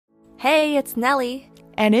Hey, it's Nellie.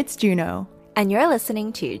 And it's Juno. And you're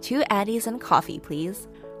listening to Two Addies and Coffee, Please,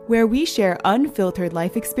 where we share unfiltered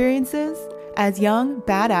life experiences as young,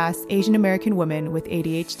 badass Asian American women with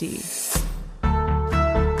ADHD.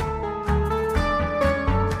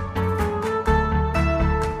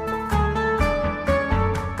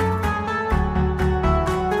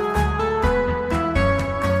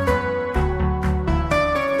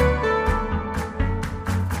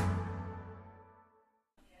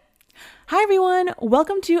 Hi everyone,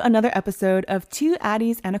 welcome to another episode of Two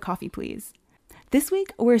Addies and a Coffee Please. This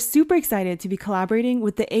week, we're super excited to be collaborating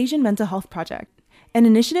with the Asian Mental Health Project, an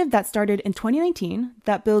initiative that started in 2019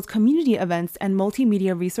 that builds community events and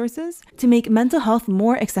multimedia resources to make mental health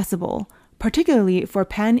more accessible, particularly for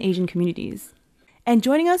Pan-Asian communities. And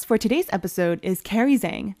joining us for today's episode is Carrie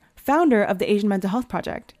Zhang, founder of the Asian Mental Health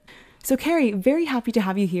Project. So Carrie, very happy to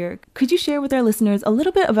have you here. Could you share with our listeners a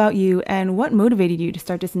little bit about you and what motivated you to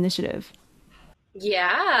start this initiative?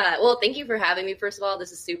 Yeah, well, thank you for having me. First of all,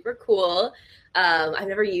 this is super cool. I've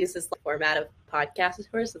never used this format of podcast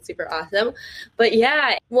before, so it's super awesome. But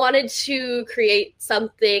yeah, wanted to create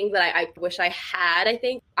something that I wish I had, I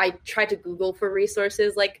think. I tried to Google for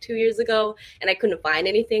resources like 2 years ago, and I couldn't find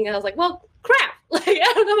anything. I was like, well, crap, like,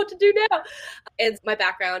 I don't know what to do now. And my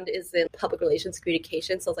background is in public relations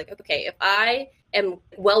communication. So I was like, okay, if I am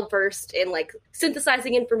well versed in like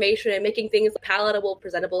synthesizing information and making things palatable,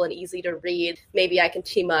 presentable, and easy to read, maybe I can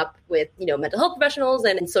team up with, mental health professionals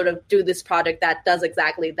and sort of do this project that does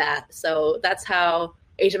exactly that. So that's how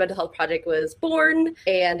Asian Mental Health Project was born,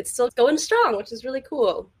 and it's still going strong, which is really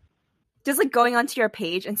cool. Just like going onto your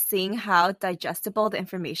page and seeing how digestible the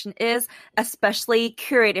information is, especially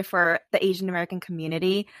curated for the Asian American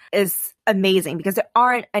community, is amazing because there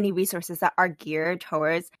aren't any resources that are geared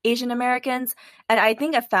towards Asian Americans. And I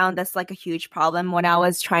think I found that's like a huge problem when I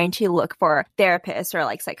was trying to look for therapists or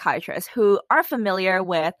like psychiatrists who are familiar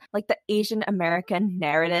with like the Asian American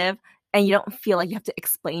narrative, and you don't feel like you have to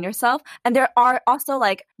explain yourself. And there are also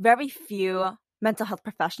like very few mental health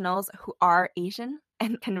professionals who are Asian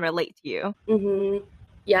and can relate to you. Mm-hmm.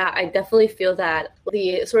 Yeah, I definitely feel that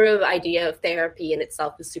the sort of idea of therapy in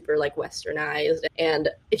itself is super like westernized. And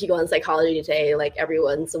if you go on psychology today, like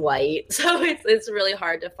everyone's white. So it's really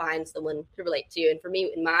hard to find someone to relate to. And for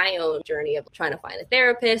me, in my own journey of trying to find a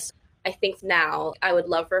therapist, I think now I would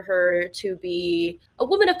love for her to be a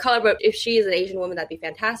woman of color, but if she is an Asian woman, that'd be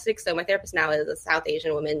fantastic. So my therapist now is a South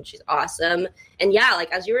Asian woman. She's awesome. And yeah,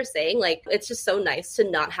 like as you were saying, like it's just so nice to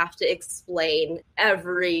not have to explain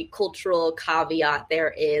every cultural caveat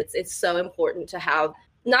there is. It's so important to have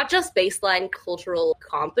not just baseline cultural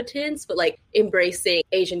competence, but like embracing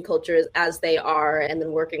Asian cultures as they are and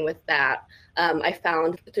then working with that. I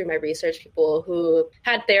found through my research people who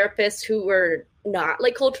had therapists who were not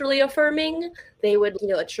like culturally affirming. They would,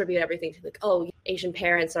 attribute everything to like, oh, Asian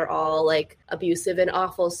parents are all like abusive and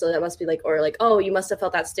awful. So that must be like, or like, oh, you must have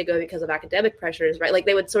felt that stigma because of academic pressures, right? Like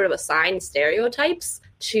they would sort of assign stereotypes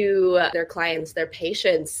to their clients, their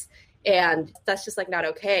patients. And that's just like not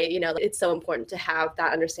okay. It's so important to have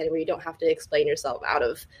that understanding where you don't have to explain yourself out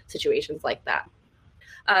of situations like that.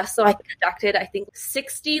 So I conducted,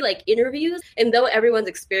 60 like interviews. And though everyone's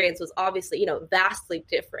experience was obviously, vastly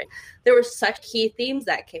different, there were such key themes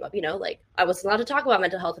that came up, like I wasn't allowed to talk about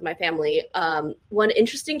mental health in my family. One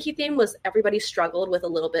interesting key theme was everybody struggled with a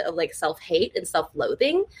little bit of like self-hate and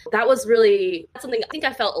self-loathing. That was really something I think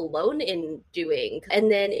I felt alone in doing. And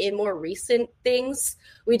then in more recent things,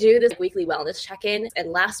 we do this weekly wellness check-in.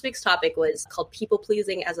 And last week's topic was called people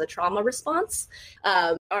pleasing as a trauma response.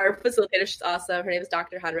 Our facilitator, she's awesome. Her name is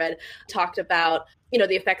Dr. Hanred, talked about,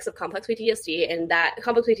 the effects of complex PTSD, and that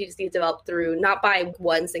complex PTSD is developed through not by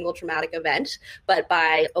one single traumatic event, but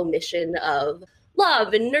by omission of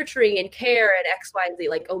love and nurturing and care and X, Y, and Z,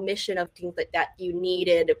 like omission of things that you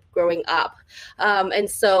needed growing up. And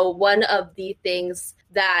so one of the things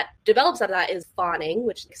that develops out of that is fawning,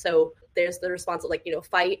 so there's the response of like,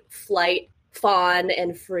 fight, flight, fawn,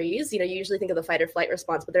 and freeze. You usually think of the fight or flight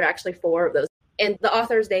response, but there are actually 4 of those. And the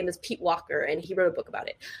author's name is Pete Walker, and he wrote a book about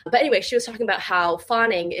it. But anyway, she was talking about how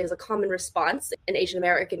fawning is a common response in Asian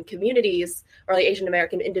American communities or like Asian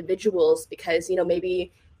American individuals because,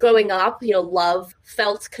 maybe growing up, love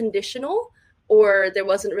felt conditional, or there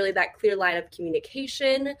wasn't really that clear line of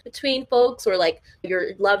communication between folks, or like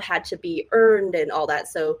your love had to be earned and all that.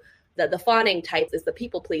 So the fawning type is the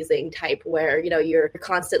people-pleasing type where, you're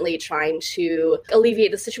constantly trying to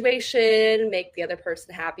alleviate the situation, make the other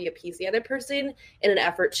person happy, appease the other person in an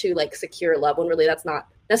effort to like secure love, when really that's not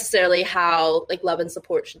necessarily how like love and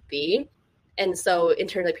support should be. And so in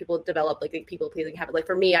turn, like people develop like a people pleasing habit. Like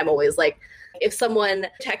for me, I'm always like, if someone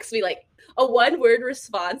texts me like a 1-word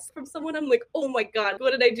response from someone, I'm like, oh my God,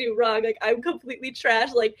 what did I do wrong? Like I'm completely trash.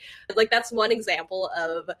 Like that's one example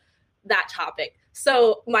of that topic.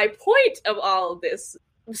 So my point of all of this,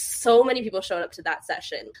 so many people showed up to that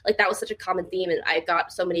session. Like that was such a common theme, and I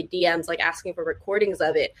got so many DMs like asking for recordings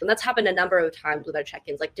of it. And that's happened a number of times with our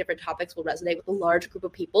check-ins. Like different topics will resonate with a large group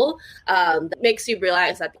of people. That makes you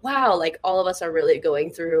realize that, wow, like all of us are really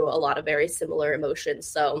going through a lot of very similar emotions.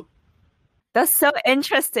 So that's so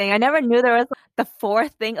interesting. I never knew there was the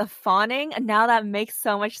fourth thing of fawning, and now that makes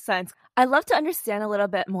so much sense. I'd love to understand a little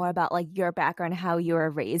bit more about like your background, how you were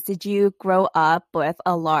raised. Did you grow up with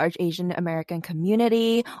a large Asian American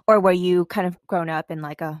community, or were you kind of grown up in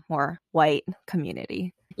like a more white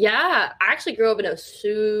community? Yeah, I actually grew up in a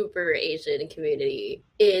super Asian community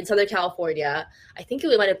in Southern California. I think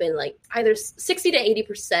it might have been like either 60 to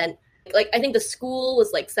 80%. Like I think the school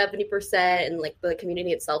was like 70%, and like the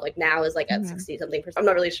community itself like now is like at 60 something percent. I'm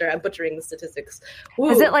not really sure. I'm butchering the statistics. Woo.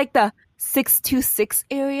 Is it like the 626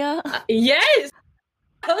 area? Yes.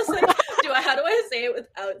 I was like, how do I say it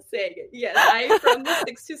without saying it? Yes, I'm from the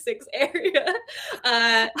 626 area.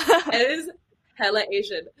 It is hella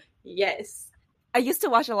Asian. Yes. I used to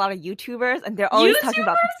watch a lot of YouTubers, and they're always talking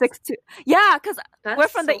about the 6 2. Yeah, because we're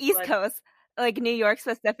from the East Coast, like New York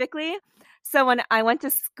specifically. So when I went to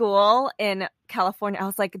school in California, I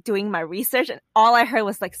was like doing my research, and all I heard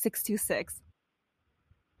was like 626.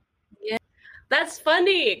 Yeah, that's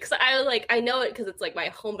funny because I know it because it's like my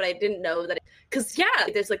home, but I didn't know that because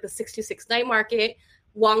there's like the 626 night market.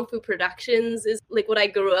 Wong Fu Productions is like what I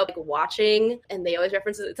grew up like, watching, and they always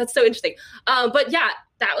reference it. That's so interesting. But yeah,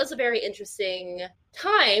 that was a very interesting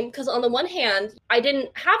time because on the one hand, I didn't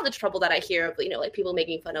have the trouble that I hear of, like people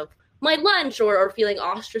making fun of my lunch or feeling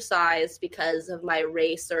ostracized because of my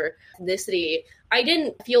race or ethnicity. I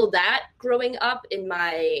didn't feel that growing up in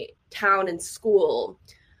my town and school.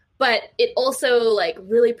 But it also like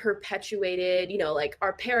really perpetuated, like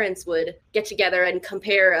our parents would get together and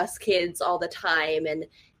compare us kids all the time. And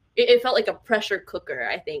it felt like a pressure cooker,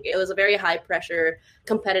 I think. It was a very high pressure,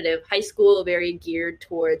 competitive high school, very geared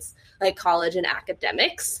towards like college and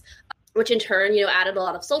academics, which in turn, added a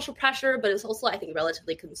lot of social pressure, but it's also, I think,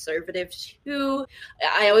 relatively conservative too.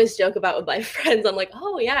 I always joke about with my friends, I'm like,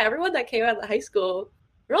 oh yeah, everyone that came out of the high school,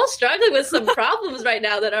 we're all struggling with some problems right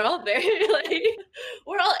now that are all very, like,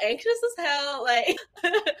 we're all anxious as hell, like.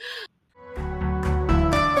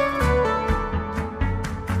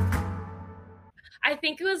 I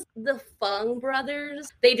think it was the Fung brothers.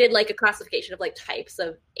 They did like a classification of like types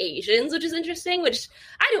of Asians, which is interesting, which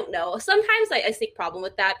I don't know. Sometimes I see a problem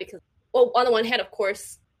with that because, well, on the one hand, of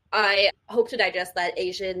course, I hope to digest that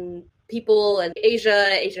Asian people and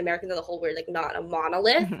Asian Americans as a whole were like not a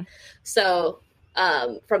monolith. Mm-hmm. So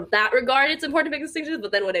from that regard, it's important to make distinctions,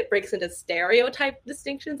 but then when it breaks into stereotype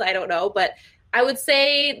distinctions, I don't know. But I would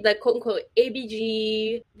say the quote unquote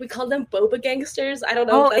ABG, we call them boba gangsters. I don't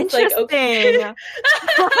know if that's interesting. Like okay. It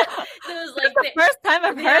was like the first time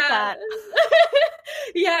I've heard that.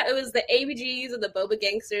 Yeah, it was the ABGs and the boba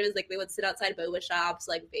gangsters. Like they would sit outside boba shops,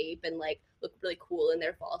 like vape and like look really cool in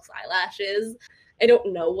their false eyelashes. I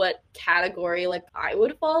don't know what category like I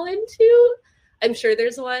would fall into. I'm sure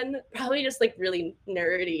there's one, probably just like really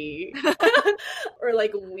nerdy or like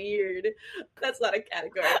weird. That's not a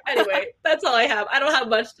category. Anyway, that's all I have. I don't have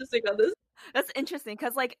much to say on this. That's interesting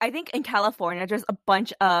because like I think in California, there's a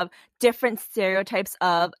bunch of different stereotypes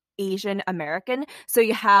of Asian American. So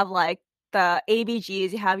you have like the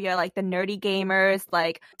ABGs, you have your like the nerdy gamers,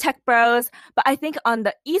 like tech bros. But I think on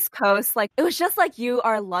the East Coast, like it was just like you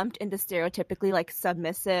are lumped into stereotypically like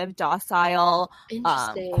submissive, docile,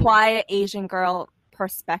 quiet Asian girl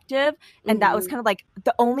perspective. And that was kind of like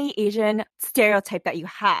the only Asian stereotype that you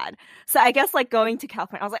had. So I guess like going to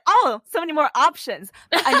California, I was like, oh, so many more options.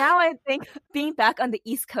 But now I think being back on the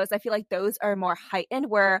East Coast, I feel like those are more heightened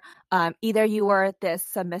where either you were this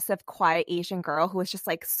submissive, quiet Asian girl who was just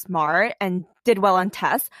like smart and did well on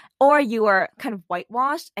tests, or you were kind of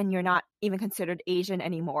whitewashed and you're not even considered Asian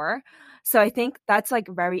anymore. So I think that's like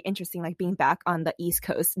very interesting, like being back on the East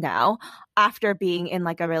Coast now after being in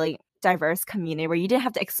like a really diverse community where you didn't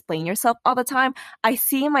have to explain yourself all the time. I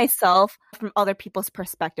see myself from other people's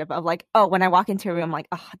perspective of like, oh, when I walk into a room, I'm like,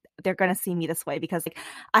 oh, they're going to see me this way because like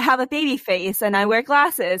I have a baby face and I wear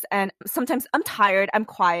glasses and sometimes I'm tired, I'm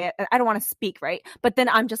quiet, and I don't want to speak, right? But then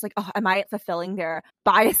I'm just like, oh, am I fulfilling their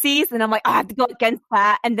biases? And I'm like, oh, I have to go against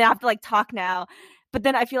that and then I have to like talk now. But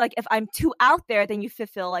then I feel like if I'm too out there, then you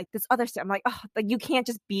fulfill like this other stuff. I'm like, oh, like you can't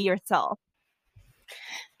just be yourself.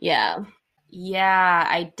 Yeah. Yeah,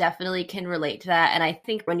 I definitely can relate to that. And I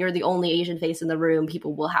think when you're the only Asian face in the room,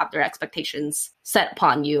 people will have their expectations set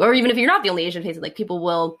upon you. Or even if you're not the only Asian face, like people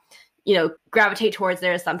will, gravitate towards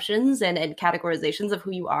their assumptions and categorizations of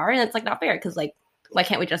who you are. And it's like not fair because like, why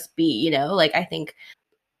can't we just be, Like I think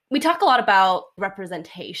we talk a lot about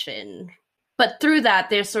representation, but through that,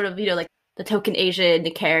 there's sort of, like the token Asian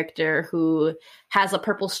character who has a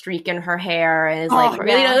purple streak in her hair and is like,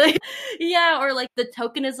 yeah. like, yeah, or like the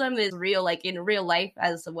tokenism is real, like in real life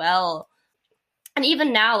as well. And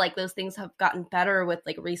even now, like those things have gotten better with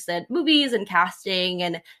like recent movies and casting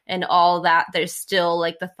and all that. There's still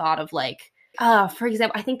like the thought of like, for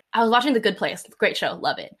example, I think I was watching The Good Place. Great show,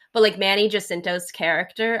 love it. But like Manny Jacinto's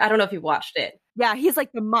character, I don't know if you watched it. Yeah, he's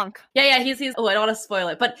like the monk. Yeah, he's oh, I don't want to spoil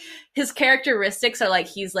it, but his characteristics are like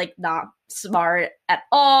he's like not smart at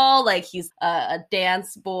all, like he's a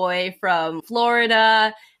dance boy from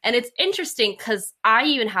Florida, and it's interesting because I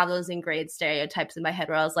even have those ingrained stereotypes in my head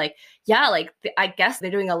where I was like, yeah, like I guess they're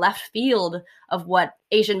doing a left field of what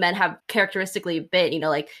Asian men have characteristically been,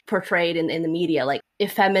 like portrayed in the media, like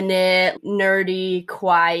effeminate, nerdy,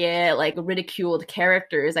 quiet, like ridiculed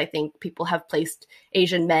characters. I think people have placed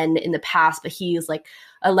Asian men in the past, but he's like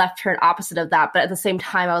a left turn opposite of that. But at the same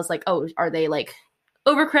time, I was like, oh, are they like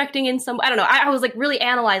overcorrecting in some, I don't know. I was like really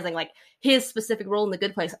analyzing like his specific role in The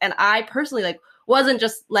Good Place. And I personally like wasn't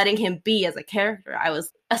just letting him be as a character. I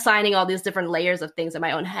was assigning all these different layers of things in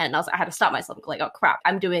my own head. And I had to stop myself and go like, oh crap,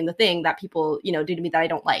 I'm doing the thing that people, do to me that I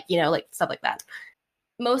don't like, like stuff like that.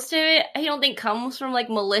 Most of it, I don't think comes from like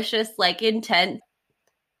malicious like intent.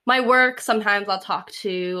 My work, sometimes I'll talk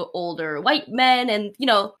to older white men and,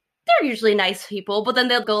 they're usually nice people, but then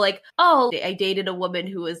they'll go like, oh, I dated a woman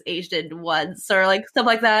who was Asian once or like stuff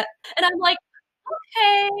like that. And I'm like,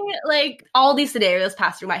 okay, like all these scenarios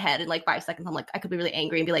pass through my head in like 5 seconds. I'm like, I could be really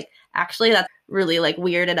angry and be like, actually, that's really like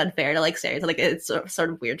weird and unfair to like stereotype. Like it's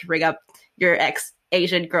sort of weird to bring up your ex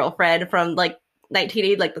Asian girlfriend from like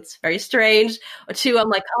 1980, like that's very strange. Or 2, I'm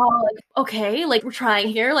like, oh, like okay, like we're trying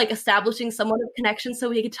here, like establishing somewhat of connection so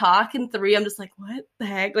we could talk. And 3, I'm just like, what the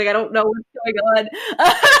heck? Like I don't know what's going on.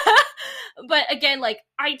 But again, like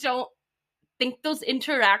I don't think those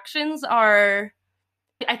interactions are.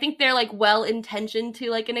 I think they're like well intentioned to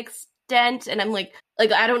like an extent, and I'm like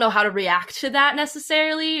I don't know how to react to that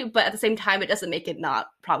necessarily. But at the same time, it doesn't make it not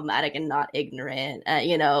problematic and not ignorant,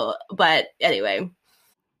 But anyway,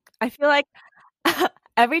 I feel like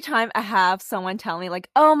every time I have someone tell me like,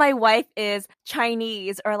 oh, my wife is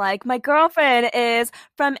Chinese or like my girlfriend is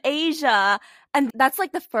from Asia. And that's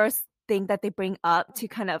like the first thing that they bring up to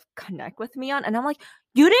kind of connect with me on. And I'm like,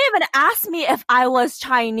 you didn't even ask me if I was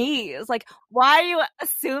Chinese. Like, why are you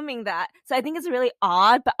assuming that? So I think it's really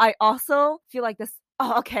odd, but I also feel like this,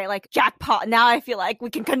 oh, okay, like jackpot. Now I feel like we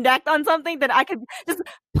can connect on something that I could just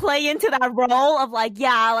play into that role of like,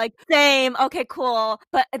 yeah, like same. Okay, cool.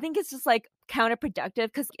 But I think it's just like counterproductive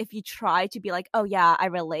because if you try to be like, oh yeah, I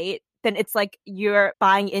relate, then it's like you're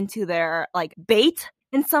buying into their like bait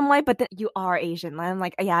in some way, but then you are Asian. And I'm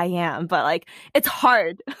like, yeah, I am. But like, it's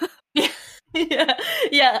hard.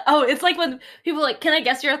 Yeah. Oh, it's like when people are like, can I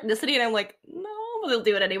guess your ethnicity? And I'm like, no, but they'll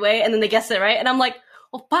do it anyway. And then they guess it right. And I'm like,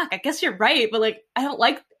 well, fuck, I guess you're right. But like, I don't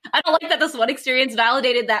like that this one experience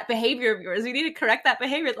validated that behavior of yours. You need to correct that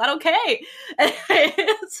behavior. It's not okay.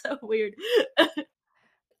 It's so weird.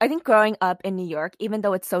 I think growing up in New York, even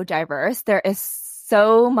though it's so diverse, there is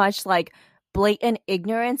so much like blatant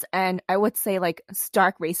ignorance and I would say like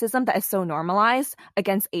stark racism that is so normalized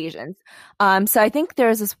against Asians. So I think there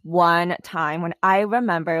was this one time when I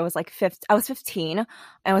remember it was like I was 15 and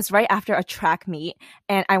it was right after a track meet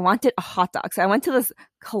and I wanted a hot dog. So I went to this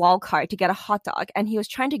halal cart to get a hot dog and he was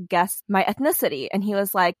trying to guess my ethnicity and he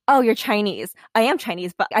was like, oh, you're Chinese. I am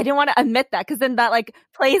Chinese, but I didn't want to admit that because then that like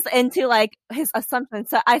plays into like his assumption.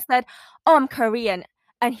 So I said, oh, I'm Korean.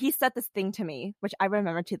 And he said this thing to me, which I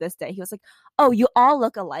remember to this day. He was like, oh, you all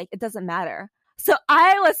look alike. It doesn't matter. So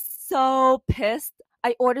I was so pissed.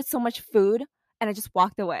 I ordered so much food and I just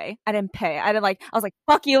walked away. I didn't pay. I was like,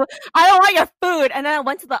 fuck you. I don't want your food. And then I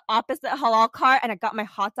went to the opposite halal cart and I got my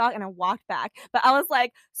hot dog and I walked back. But I was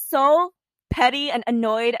like so petty and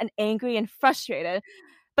annoyed and angry and frustrated.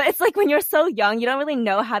 But it's like when you're so young, you don't really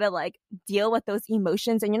know how to like deal with those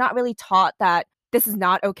emotions and you're not really taught that this is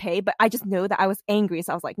not okay, but I just know that I was angry.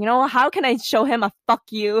 So I was like, how can I show him a fuck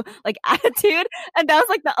you like attitude? And that was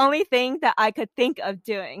like the only thing that I could think of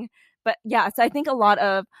doing. But yeah, so I think a lot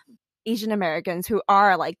of Asian Americans who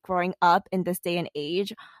are like growing up in this day and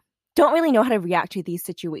age don't really know how to react to these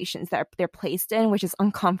situations that they're placed in, which is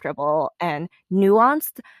uncomfortable and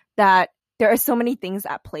nuanced, that there are so many things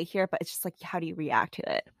at play here, but it's just like, how do you react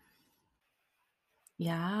to it?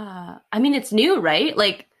 Yeah. I mean, it's new, right?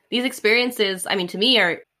 Like these experiences, I mean, to me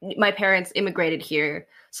are my parents immigrated here.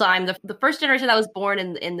 So I'm the first generation that was born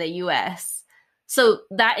in the US. So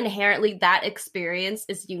that inherently that experience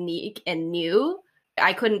is unique and new.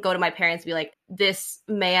 I couldn't go to my parents and be like, this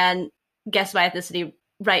man guessed my ethnicity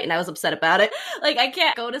right and I was upset about it. Like I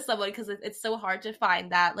can't go to someone because it's so hard to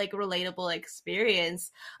find that like relatable experience,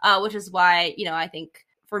 which is why, you know, I think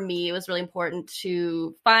for me it was really important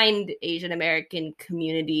to find Asian American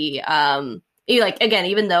community. Like again,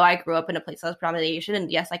 even though I grew up in a place that was predominantly Asian, and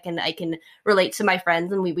yes, I can relate to my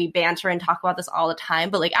friends and we banter and talk about this all the time.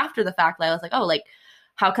 But like after the fact, I was like, oh, like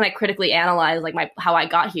how can I critically analyze like how I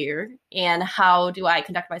got here and how do I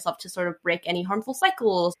conduct myself to sort of break any harmful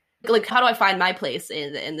cycles? Like how do I find my place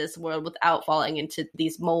in this world without falling into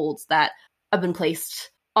these molds that have been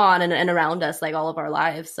placed on and around us like all of our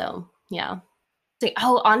lives? So yeah.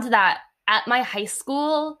 Oh, onto that. At my high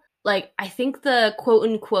school, like I think the quote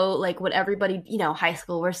unquote like what everybody, you know, high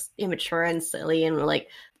school, we're immature and silly and we're like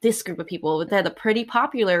this group of people, they're the pretty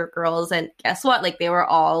popular girls, and guess what? Like they were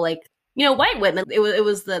all like, you know, white women. It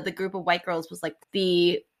was the group of white girls was like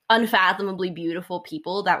the unfathomably beautiful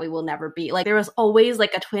people that we will never be. Like there was always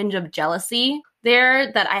like a twinge of jealousy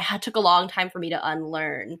there that took a long time for me to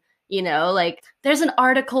unlearn. You know, like there's an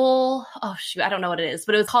article, oh shoot, I don't know what it is,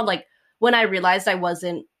 but it was called like When I Realized I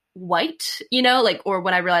Wasn't White, you know, like, or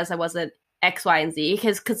when I realized I wasn't X, Y, and Z.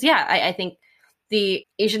 Because yeah, I think the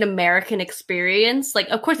Asian American experience, like,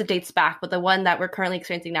 of course it dates back, but the one that we're currently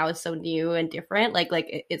experiencing now is so new and different. Like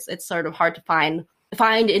it's sort of hard to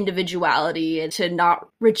find individuality and to not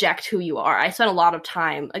reject who you are. I spent a lot of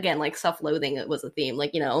time, again, like self-loathing was a theme,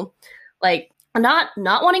 like, you know, like not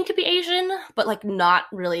wanting to be Asian, but like not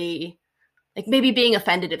really like maybe being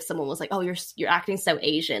offended if someone was like, oh, you're acting so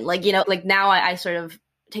Asian. Like, you know, like now I sort of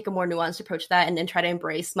take a more nuanced approach to that and try to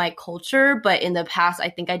embrace my culture. But in the past, I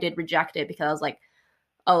think I did reject it because I was like,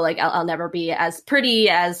 oh, like I'll never be as pretty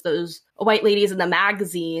as those white ladies in the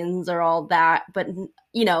magazines or all that. But,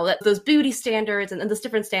 you know, those beauty standards and those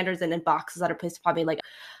different standards and in boxes that are placed upon me, like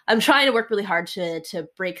I'm trying to work really hard to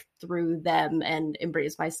break through them and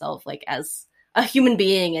embrace myself like as a human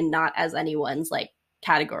being and not as anyone's like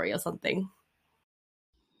category or something.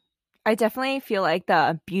 I definitely feel like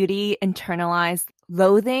the beauty internalized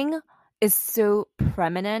loathing is so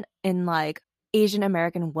prominent in like Asian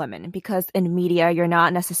American women because in media you're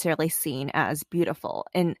not necessarily seen as beautiful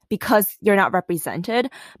and because you're not represented.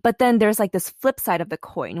 But then there's like this flip side of the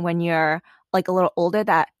coin when you're like a little older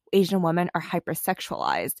that Asian women are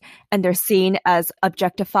hypersexualized and they're seen as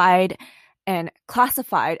objectified and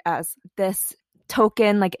classified as this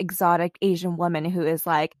token like exotic Asian woman who is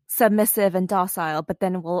like submissive and docile, but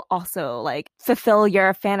then will also like fulfill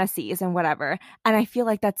your fantasies and whatever. And I feel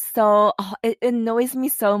like that's so it annoys me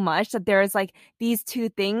so much that there's like these two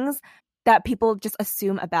things that people just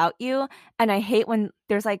assume about you. And I hate when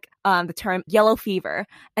there's like the term yellow fever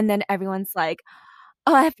and then everyone's like,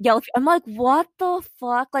 oh, I have yellow fever. I'm like, what the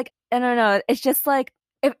fuck? Like, I don't know. It's just like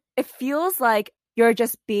it feels like you're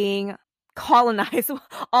just being colonized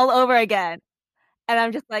all over again. And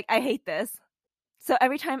I'm just like, I hate this. So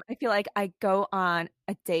every time I feel like I go on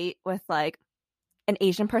a date with like an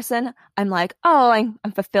Asian person, I'm like, oh,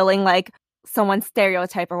 I'm fulfilling like someone's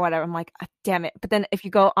stereotype or whatever. I'm like, damn it. But then if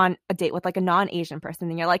you go on a date with like a non-Asian person,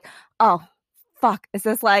 then you're like, oh, fuck, is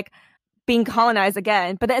this like being colonized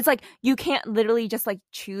again? But then it's like, you can't literally just like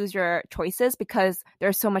choose your choices because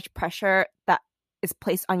there's so much pressure that is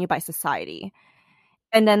placed on you by society.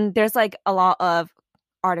 And then there's like a lot of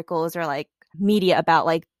articles or like media about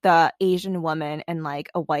like the Asian woman and like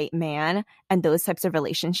a white man and those types of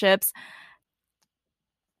relationships.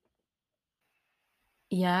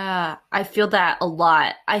 Yeah, I feel that a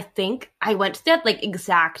lot. I think I went to that like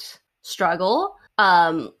exact struggle.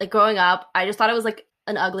 Like growing up, I just thought I was like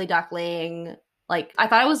an ugly duckling. Like I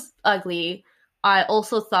thought I was ugly. I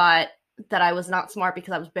also thought that I was not smart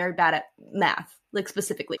because I was very bad at math, like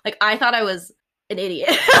specifically. Like I thought I was an idiot.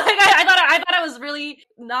 Like I thought I was really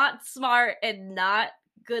not smart and not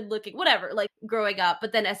good looking, whatever, like growing up.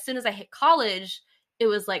 But then as soon as I hit college, it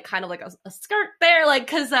was like kind of like a skirt there, like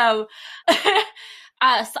because so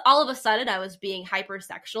all of a sudden I was being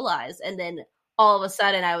hypersexualized, and then all of a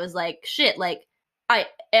sudden I was like, shit, like I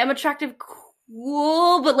am attractive,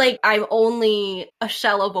 cool, but like I'm only a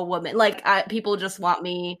shell of a woman. Like people just want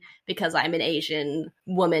me because I'm an Asian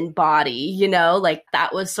woman body, you know? Like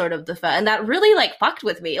that was sort of the fun, and that really like fucked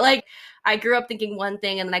with me. Like I grew up thinking one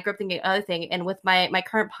thing, and then I grew up thinking other thing. And with my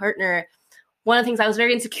current partner, one of the things I was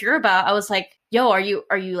very insecure about, I was like, yo, are you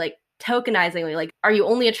like tokenizingly, like, are you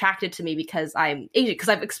only attracted to me because I'm Asian? Because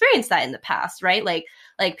I've experienced that in the past, right? Like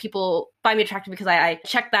people find me attractive because I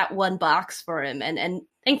check that one box for him, and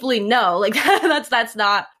thankfully, no, like that's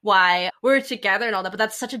not why we're together and all that. But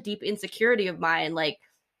that's such a deep insecurity of mine, like,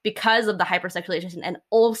 because of the hypersexualization, and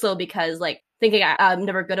also because, like, thinking I'm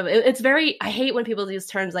never good at it. It's very, I hate when people use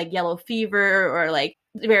terms like yellow fever or like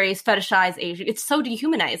various fetishized Asian. It's so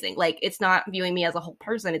dehumanizing. Like, it's not viewing me as a whole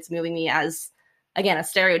person. It's viewing me as, again, a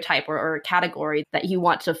stereotype or a category that you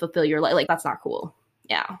want to fulfill your life. Like, that's not cool.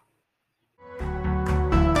 Yeah.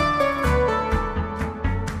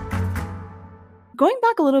 Going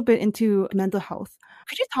back a little bit into mental health,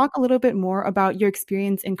 could you talk a little bit more about your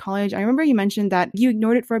experience in college? I remember you mentioned that you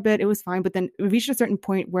ignored it for a bit, it was fine, but then it reached a certain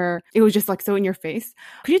point where it was just like so in your face.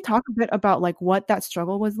 Could you talk a bit about like what that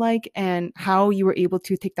struggle was like and how you were able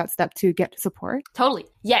to take that step to get support? Totally.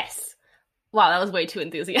 Yes. Wow, that was way too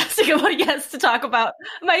enthusiastic of a yes to talk about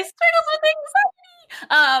my struggles with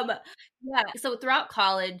anxiety. Yeah, so throughout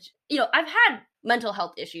college, I've had mental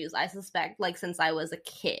health issues, I suspect, like, since I was a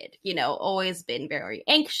kid, always been very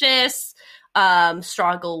anxious,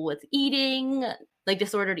 struggle with eating, like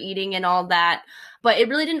disordered eating and all that. But it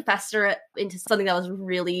really didn't fester into something that was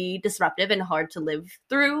really disruptive and hard to live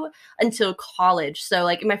through until college. So,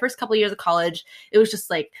 like, in my first couple of years of college, it was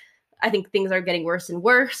just like, I think things are getting worse and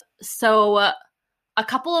worse. So a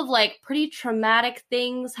couple of like pretty traumatic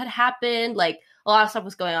things had happened. Like, a lot of stuff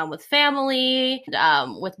was going on with family,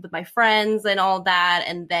 with my friends and all that.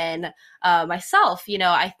 And then myself,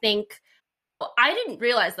 I think I didn't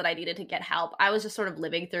realize that I needed to get help. I was just sort of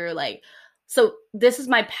living through like, so this is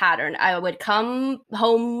my pattern. I would come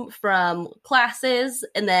home from classes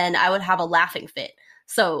and then I would have a laughing fit.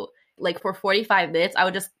 So like for 45 minutes, I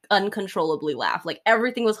would just uncontrollably laugh. Like,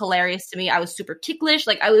 everything was hilarious to me. I was super ticklish.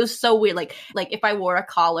 Like, it was so weird. Like if I wore a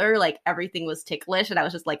collar, like everything was ticklish and I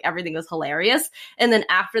was just like, everything was hilarious. And then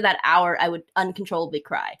after that hour, I would uncontrollably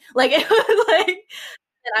cry. Like, it was like,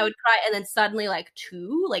 and I would cry. And then suddenly like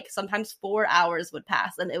 2, like sometimes 4 hours would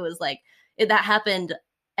pass. And it was like, that happened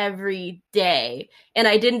every day. And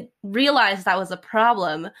I didn't realize that was a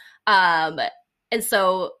problem. And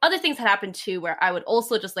so other things had happened too, where I would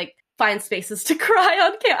also just like find spaces to cry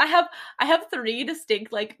on camera. I have 3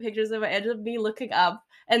 distinct like pictures of my edge of me looking up,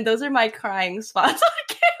 and those are my crying spots on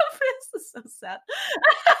campus. It's so sad.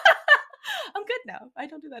 I'm good now. I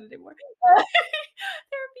don't do that anymore.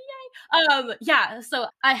 Therapy, yay. Yeah, so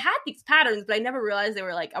I had these patterns, but I never realized they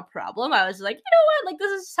were like a problem. I was just like, you know what? Like,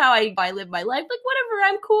 this is how I live my life. Like, whatever,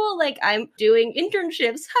 I'm cool. Like, I'm doing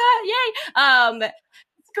internships. Ha, yay.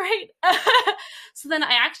 Great. So then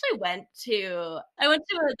I actually went to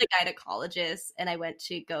the gynecologist, and I went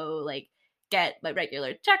to go like get my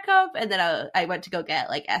regular checkup, and then I went to go get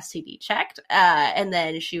like STD checked, and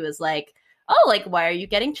then she was like, oh, like, why are you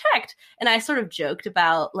getting checked? And I sort of joked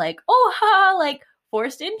about like, oh, ha, like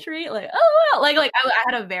forced entry, like, oh, well, like I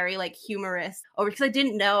had a very like humorous because I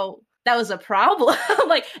didn't know that was a problem.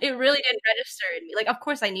 Like, it really didn't register in me. Like, of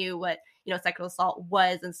course I knew what sexual assault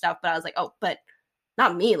was and stuff, but I was like, oh, but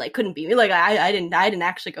not me, like, couldn't be me. Like, I didn't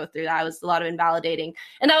actually go through that. It was a lot of invalidating.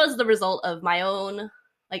 And that was the result of my own,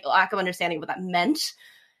 like, lack of understanding of what that meant.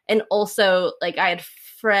 And also, like, I had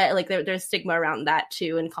like, there's stigma around that,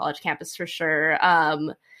 too, in college campus, for sure.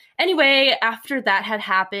 Anyway, after that had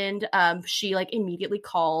happened, she, like, immediately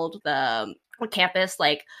called the campus,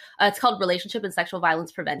 like, it's called Relationship and Sexual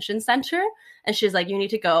Violence Prevention Center. And she was like, you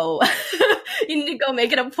need to go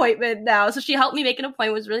make an appointment now. So she helped me make an appointment.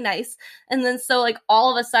 It was really nice. And then so like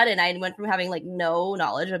all of a sudden I went from having like no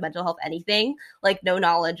knowledge of mental health, anything, like no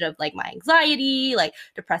knowledge of like my anxiety, like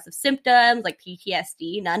depressive symptoms, like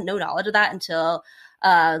PTSD, no knowledge of that until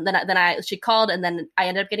she called, and then I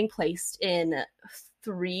ended up getting placed in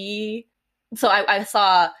 3. So I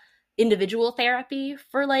saw individual therapy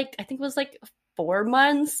for like, I think it was like 4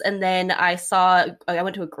 months. And then I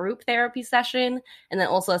went to a group therapy session, and then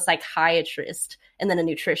also a psychiatrist, and then a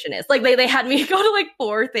nutritionist. Like they had me go to like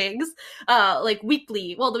 4 things, like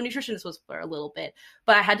weekly. Well, the nutritionist was for a little bit,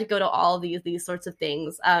 but I had to go to all of these sorts of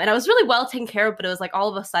things. And I was really well taken care of, but it was like all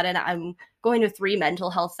of a sudden I'm going to 3 mental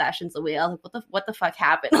health sessions a week. I was like, what the fuck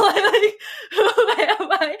happened? Like, who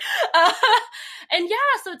am I? And yeah,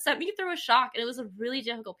 so it sent me through a shock, and it was a really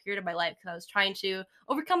difficult period of my life because I was trying to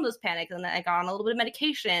overcome those panics, and then I got on a little bit of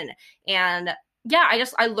medication. And yeah,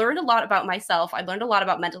 I learned a lot about myself. I learned a lot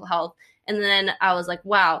about mental health. And then I was like,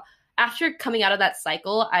 wow, after coming out of that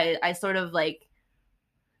cycle, I sort of like,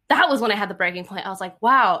 that was when I had the breaking point. I was like,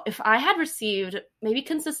 wow, if I had received maybe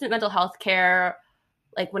consistent mental health care,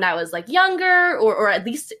 like when I was like younger, or at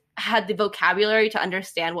least had the vocabulary to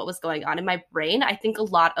understand what was going on in my brain, I think a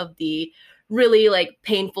lot of the really like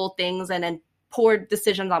painful things and poor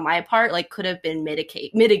decisions on my part like could have been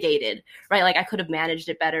mitigated, right? Like I could have managed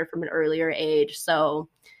it better from an earlier age. So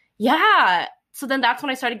yeah. So then that's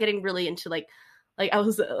when I started getting really into like I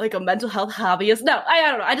was like a mental health hobbyist. No, I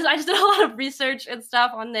don't know. I just did a lot of research and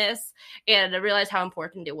stuff on this, and I realized how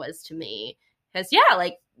important it was to me. Because yeah,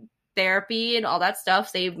 like therapy and all that stuff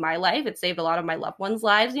saved my life. It saved a lot of my loved ones'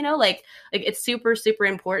 lives, you know, like it's super, super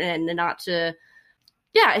important, and not to,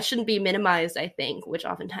 yeah, it shouldn't be minimized, I think, which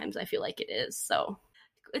oftentimes I feel like it is. So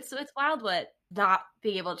it's wild what not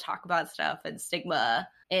being able to talk about stuff and stigma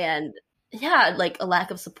and yeah, like a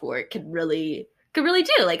lack of support could really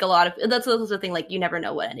do. Like a lot of that's the thing, like you never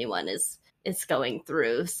know what anyone is going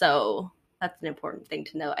through. So that's an important thing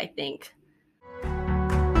to know, I think.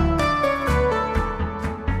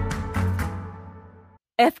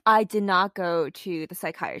 If I did not go to the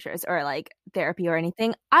psychiatrist or like therapy or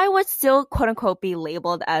anything, I would still quote unquote be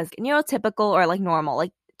labeled as neurotypical or like normal,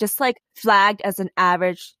 like just like flagged as an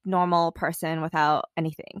average normal person without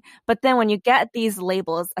anything. But then when you get these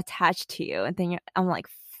labels attached to you, and then I'm like,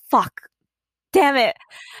 fuck, damn it.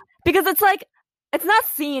 Because it's like, it's not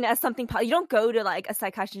seen as something, you don't go to like a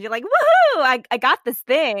psychiatrist, you're like, woohoo, I got this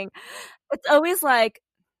thing. It's always like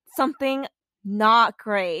something not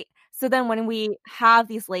great. So then when we have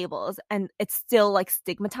these labels and it's still like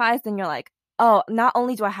stigmatized, then you're like, oh, not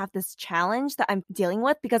only do I have this challenge that I'm dealing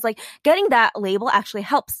with, because like getting that label actually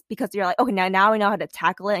helps because you're like, okay, now I know how to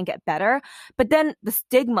tackle it and get better. But then the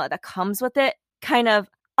stigma that comes with it kind of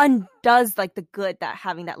undoes like the good that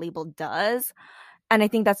having that label does. And I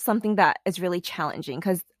think that's something that is really challenging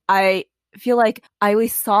because I feel like I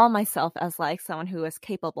always saw myself as like someone who is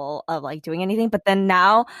capable of like doing anything, but then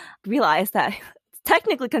now realize that it's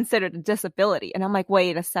technically considered a disability. And I'm like,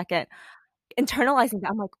 wait a second. Internalizing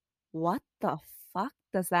that, I'm like, what the fuck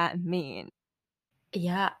does that mean?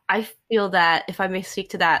 Yeah, I feel that if I may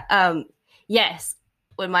speak to that, yes,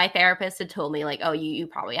 when my therapist had told me like, oh, you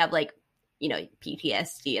probably have like,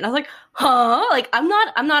 PTSD, and I was like, huh? Like I'm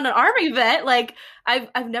not an army vet. Like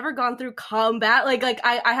I've never gone through combat. Like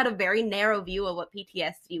I had a very narrow view of what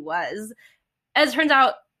PTSD was. As it turns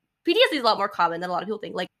out, PTSD is a lot more common than a lot of people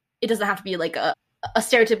think. Like it doesn't have to be like a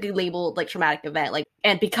stereotypically labeled like traumatic event, like,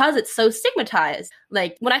 and because it's so stigmatized,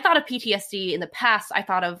 like when I thought of PTSD in the past, I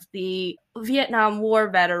thought of the Vietnam War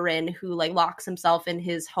veteran who like locks himself in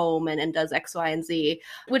his home and does X, Y, and Z,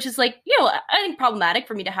 which is like, I think problematic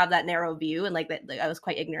for me to have that narrow view, and like that, like, I was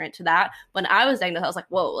quite ignorant to that. When I was diagnosed, I was like,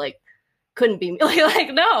 whoa, like couldn't be me.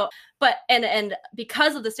 like no. But and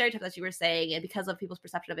because of the stereotype that you were saying, and because of people's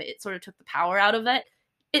perception of it, it sort of took the power out of it.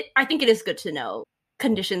 I think it is good to know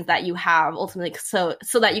conditions that you have ultimately so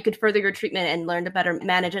that you could further your treatment and learn to better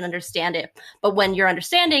manage and understand it. But when your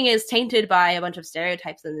understanding is tainted by a bunch of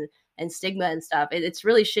stereotypes and stigma and stuff, it's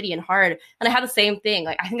really shitty and hard. And I had the same thing.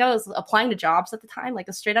 Like I think I was applying to jobs at the time,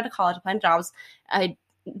 like straight out of college, applying to jobs. I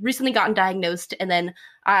recently gotten diagnosed, and then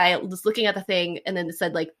I was looking at the thing, and then it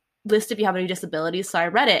said like list if you have any disabilities. So I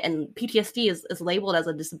read it, and PTSD is labeled as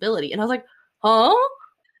a disability, and I was like, huh?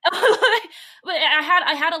 But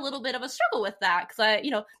I had a little bit of a struggle with that because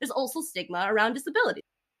there's also stigma around disability.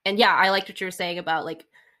 And yeah, I liked what you were saying about like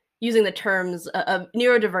using the terms of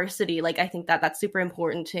neurodiversity. Like I think that's super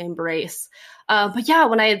important to embrace. But yeah,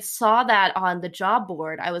 when I saw that on the job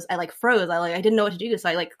board, I like froze. I didn't know what to do. So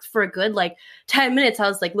I like for a good like 10 minutes, I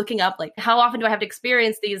was like looking up like how often do I have to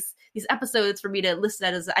experience these episodes for me to list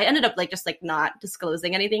that as. I ended up like just like not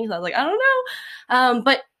disclosing anything. So I was like, I don't know.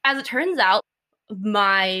 But as it turns out,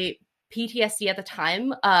 my PTSD at the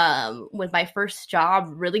time, with my first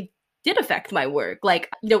job, really did affect my work. Like,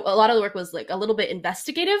 a lot of the work was like a little bit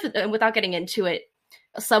investigative, and without getting into it,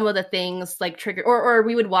 some of the things like trigger, or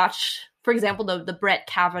we would watch, for example, the Brett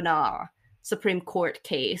Kavanaugh Supreme Court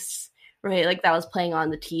case, right? Like that was playing on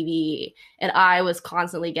the TV, and I was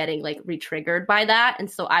constantly getting like re-triggered by that.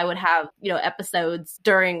 And so I would have, episodes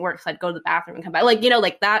during work, so I'd go to the bathroom and come back,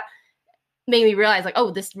 like that made me realize like, oh,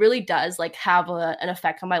 this really does like have an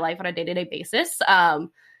effect on my life on a day-to-day basis.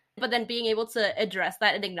 But then being able to address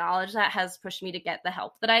that and acknowledge that has pushed me to get the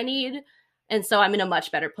help that I need. And so I'm in a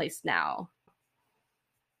much better place now.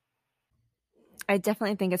 I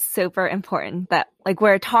definitely think it's super important that like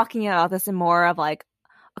we're talking about this in more of like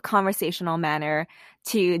a conversational manner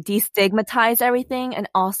to destigmatize everything and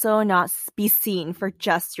also not be seen for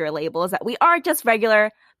just your labels, that we are just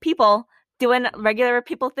regular people doing regular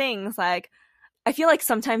people things. Like I feel like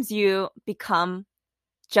sometimes you become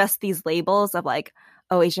just these labels of like,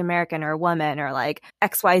 oh, Asian American or woman or like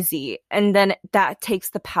XYZ. And then that takes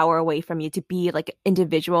the power away from you to be like an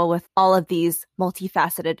individual with all of these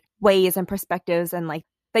multifaceted ways and perspectives and like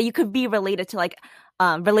that you could be related to like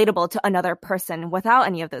relatable to another person without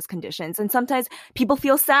any of those conditions. And sometimes people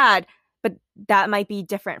feel sad, but that might be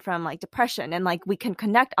different from like depression, and like we can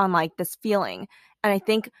connect on like this feeling. And I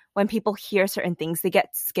think when people hear certain things, they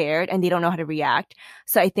get scared and they don't know how to react.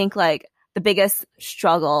 So I think like the biggest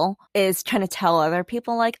struggle is trying to tell other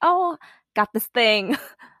people like, oh, got this thing.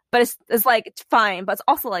 But it's like it's fine, but it's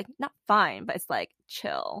also like not fine, but it's like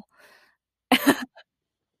chill.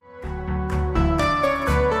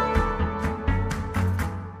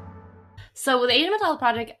 So with the Asian Mental Health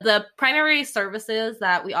Project, the primary services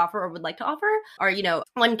that we offer or would like to offer are,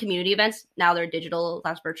 one, community events. Now they're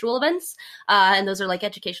digital/virtual events. And those are like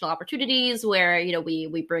educational opportunities where,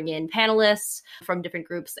 we bring in panelists from different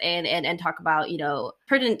groups and talk about,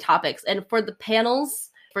 pertinent topics. And for the panels,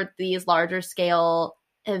 for these larger scale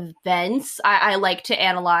events, I like to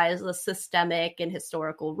analyze the systemic and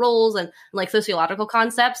historical roles and like sociological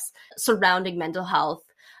concepts surrounding mental health.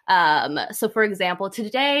 So for example,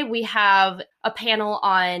 today we have a panel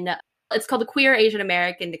on, it's called the Queer Asian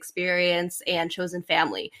American Experience and Chosen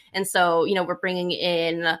Family. And so, we're bringing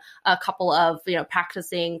in a couple of,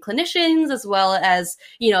 practicing clinicians as well as,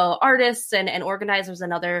 artists and organizers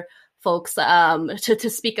and other folks to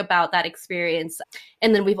speak about that experience.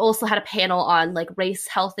 And then we've also had a panel on like race,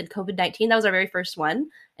 health, and COVID-19. That was our very first one.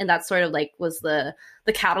 And that sort of like was the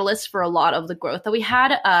catalyst for a lot of the growth that we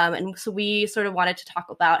had. And so we sort of wanted to talk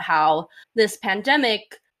about how this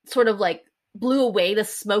pandemic sort of like blew away the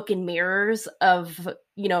smoke and mirrors of,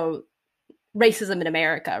 racism in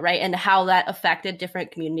America, right? And how that affected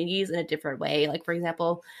different communities in a different way. Like, for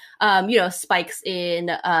example, spikes in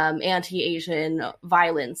anti-Asian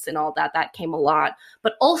violence and all that came a lot.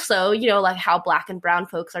 But also, like how Black and Brown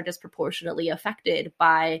folks are disproportionately affected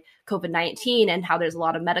by COVID-19 and how there's a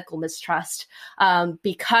lot of medical mistrust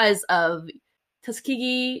because of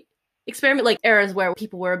Tuskegee experiment, like eras where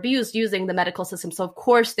people were abused using the medical system. So of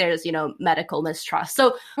course there's, medical mistrust.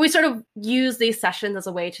 So we sort of use these sessions as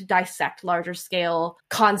a way to dissect larger scale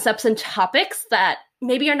concepts and topics that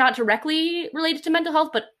maybe are not directly related to mental health,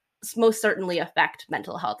 but most certainly affect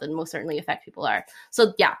mental health and most certainly affect people are.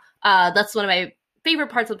 So yeah, that's one of my favorite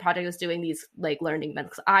parts of the project is doing these like learning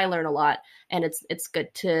events. I learn a lot and it's good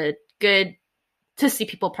to see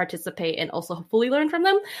people participate and also hopefully learn from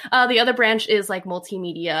them. The other branch is like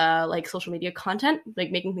multimedia, like social media content,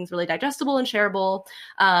 like making things really digestible and shareable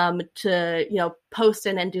to, post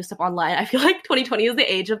and do stuff online. I feel like 2020 is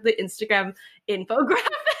the age of the Instagram infographic.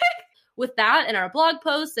 With that and our blog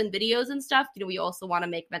posts and videos and stuff, we also want to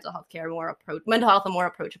make mental health a more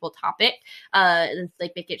approachable topic, and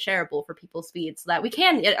like make it shareable for people's feeds so that we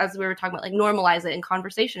can, as we were talking about, like normalize it in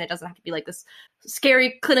conversation. It doesn't have to be like this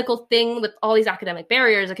scary clinical thing with all these academic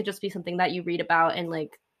barriers. It could just be something that you read about and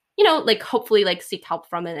like, hopefully like seek help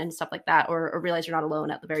from it and stuff like that, or realize you're not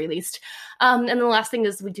alone at the very least. And then the last thing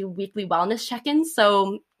is we do weekly wellness check-ins.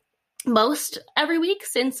 So most every week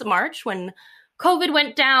since March when COVID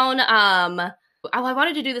went down. I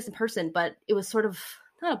wanted to do this in person, but it was sort of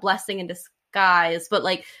not a blessing in disguise, but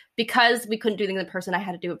like because we couldn't do things in person, I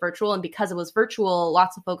had to do it virtual. And because it was virtual,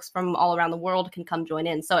 lots of folks from all around the world can come join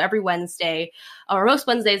in. So every Wednesday, or most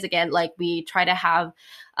Wednesdays again, like we try to have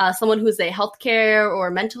someone who's a healthcare or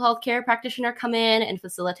mental health care practitioner come in and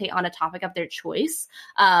facilitate on a topic of their choice.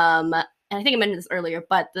 And I think I mentioned this earlier,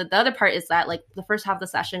 but the other part is that like the first half of the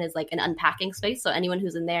session is like an unpacking space. So anyone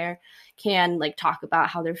who's in there can like talk about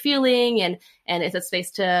how they're feeling, and it's a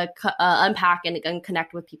space to unpack and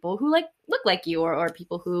connect with people who like look like you or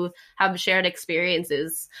people who have shared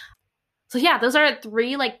experiences. So yeah, those are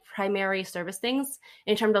three like primary service things.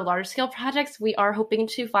 In terms of large scale projects, we are hoping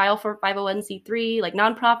to file for 501c3, like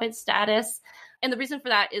nonprofit status. And the reason for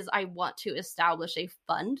that is I want to establish a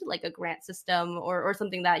fund, like a grant system or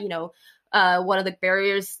something that, one of the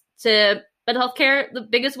barriers to mental health care, the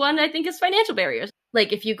biggest one, I think, is financial barriers.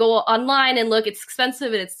 Like if you go online and look, it's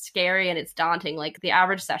expensive and it's scary and it's daunting. Like the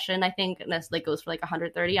average session, I think, and this like goes for like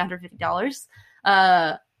 $130, $150.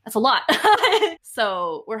 That's a lot.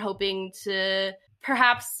 So we're hoping to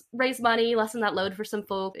perhaps raise money, lessen that load for some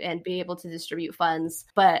folk, and be able to distribute funds.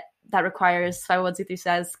 But that requires 501c3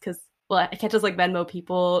 status because, well, I can't just like Venmo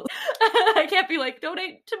people. I can't be like,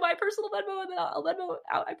 donate to my personal Venmo and then I'll Venmo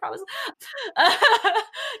out, I promise.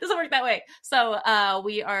 Doesn't work that way. So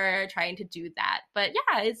we are trying to do that. But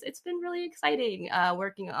yeah, it's been really exciting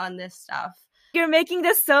working on this stuff. You're making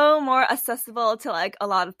this so more accessible to like a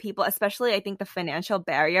lot of people, especially I think the financial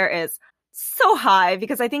barrier is so high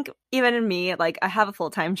because I think even in me, like I have a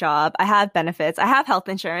full-time job, I have benefits, I have health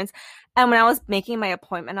insurance. And when I was making my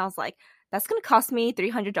appointment, I was like, that's going to cost me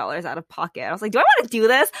 $300 out of pocket. I was like, do I want to do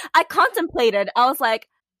this? I contemplated. I was like,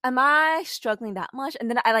 am I struggling that much? And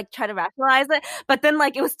then I like try to rationalize it, but then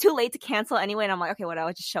like it was too late to cancel anyway. And I'm like, okay, whatever,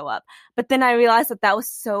 I'll just show up. But then I realized that that was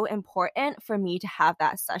so important for me to have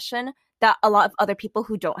that session that a lot of other people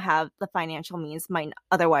who don't have the financial means might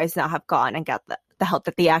otherwise not have gone and got the help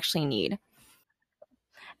that they actually need.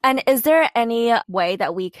 And is there any way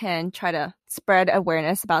that we can try to spread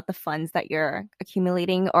awareness about the funds that you're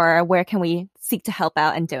accumulating, or where can we seek to help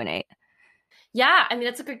out and donate? Yeah, I mean,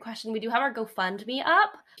 that's a good question. We do have our GoFundMe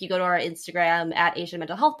up. If you go to our Instagram at Asian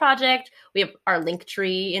Mental Health Project, we have our link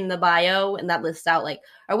tree in the bio, and that lists out like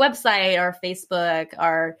our website, our Facebook,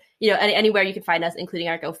 our, anywhere you can find us, including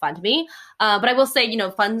our GoFundMe. But I will say,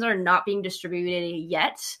 funds are not being distributed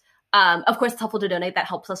yet. Of course, it's helpful to donate. That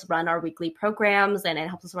helps us run our weekly programs and it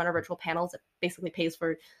helps us run our virtual panels. It basically pays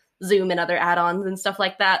for Zoom and other add-ons and stuff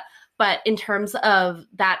like that. But in terms of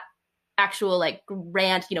that actual like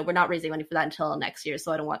grant, we're not raising money for that until next year.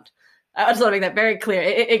 So I just want to make that very clear.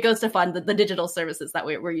 It goes to fund the digital services that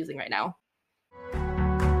we're using right now.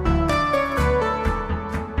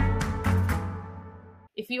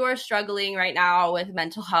 If you are struggling right now with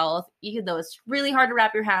mental health, even though it's really hard to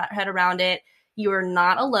wrap your head around it, you are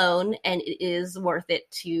not alone, and it is worth it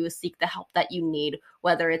to seek the help that you need,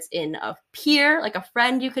 whether it's in a peer, like a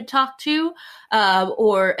friend you could talk to,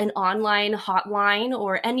 or an online hotline,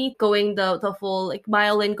 or going the full like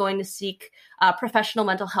mile in, going to seek professional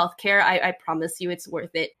mental health care. I promise you it's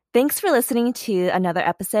worth it. Thanks for listening to another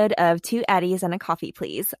episode of Two Addies and a Coffee,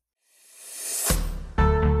 Please.